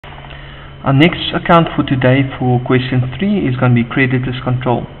Our next account for today for question 3 is going to be creditors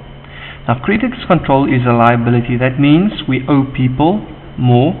control. Now creditors control is a liability. That means we owe people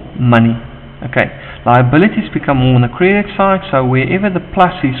more money. Okay, liabilities become more on the credit side, so wherever the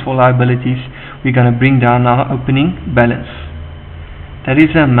plus is for liabilities, we're going to bring down our opening balance. That is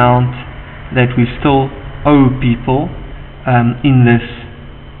the amount that we still owe people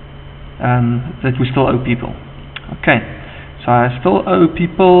that we still owe people. Okay, so I still owe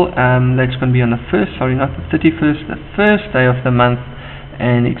people, that's going to be on the first, sorry, not the 31st, the first day of the month,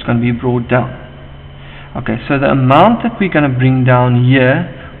 and it's going to be brought down. Okay, so the amount that we're going to bring down here,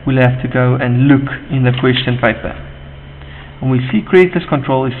 we'll have to go and look in the question paper. And we see creditors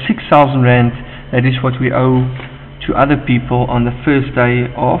control is 6,000 Rand. That is what we owe to other people on the first day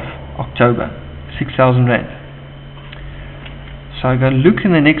of October, 6,000 Rand. So I'm going to look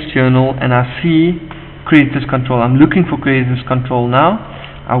in the next journal and I see creditors control. I'm looking for creditors control now.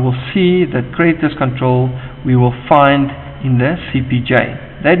 I will see that creditors control we will find in the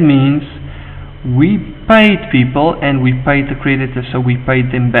CPJ. That means we paid people and we paid the creditors, so we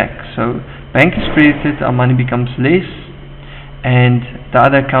paid them back. So bank is credited, our money becomes less, and the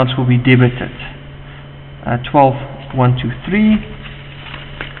other accounts will be debited. 12,123.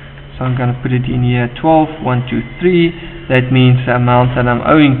 So I'm going to put it in here, 12,123. That means the amount that I'm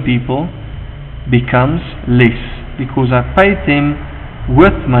owing people becomes less because I paid them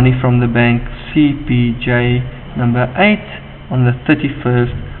with money from the bank, CPJ number 8, on the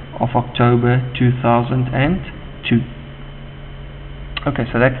 31st of October 2002. Okay,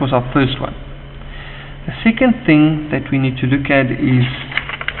 so that was our first one. The second thing that we need to look at is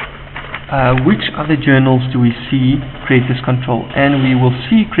which other journals do we see creditors control, and we will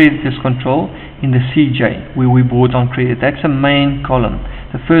see creditors control in the CJ where we bought on credit. That's a main column,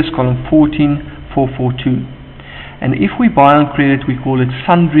 the first column, 14,442. And if we buy on credit, we call it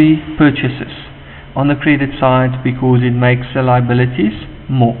sundry purchases on the credit side because it makes the liabilities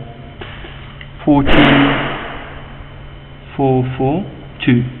more.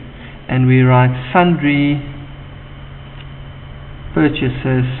 14,442, and we write sundry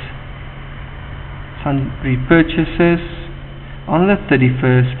purchases on the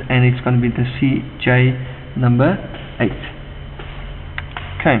 31st, and it's going to be the CJ number 8.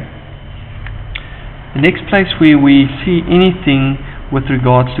 Okay, the next place where we see anything with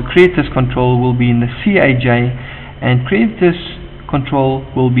regards to creditors control will be in the CAJ, and creditors control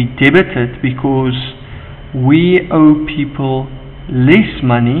will be debited because we owe people less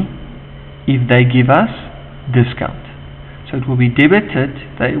money if they give us discount. So it will be debited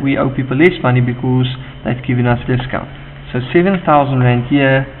that we owe people less money because they've given us discount. So 7,000 Rand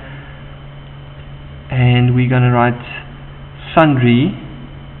here, and we're going to write sundry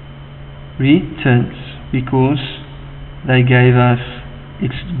returns because they gave us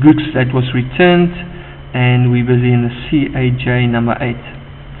its goods that was returned, and we're busy in the CAJ number 8.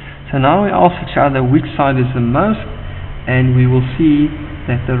 So now we ask each other which side is the most, and we will see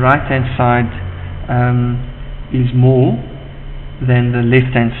that the right hand side is more than the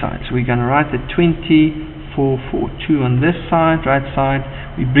left hand side. So we're going to write the 2442 on this side, right side.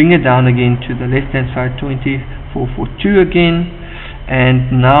 We bring it down again to the left hand side, 2442 again,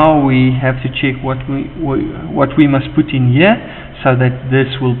 and now we have to check what we must put in here so that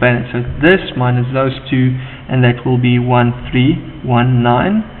this will balance. So this minus those two, and that will be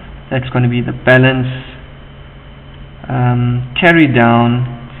 1319. That's going to be the balance carried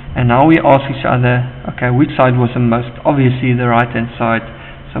down. And now we ask each other, okay, which side was the most? Obviously the right hand side,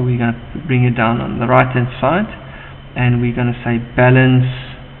 so we're going to bring it down on the right hand side, and we're going to say balance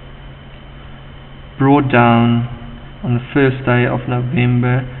brought down on the first day of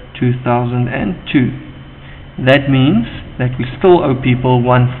November 2002. That means that we still owe people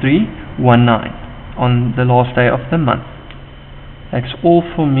 1319 on the last day of the month. That's all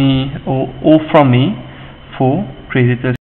for me, or all from me for creditors.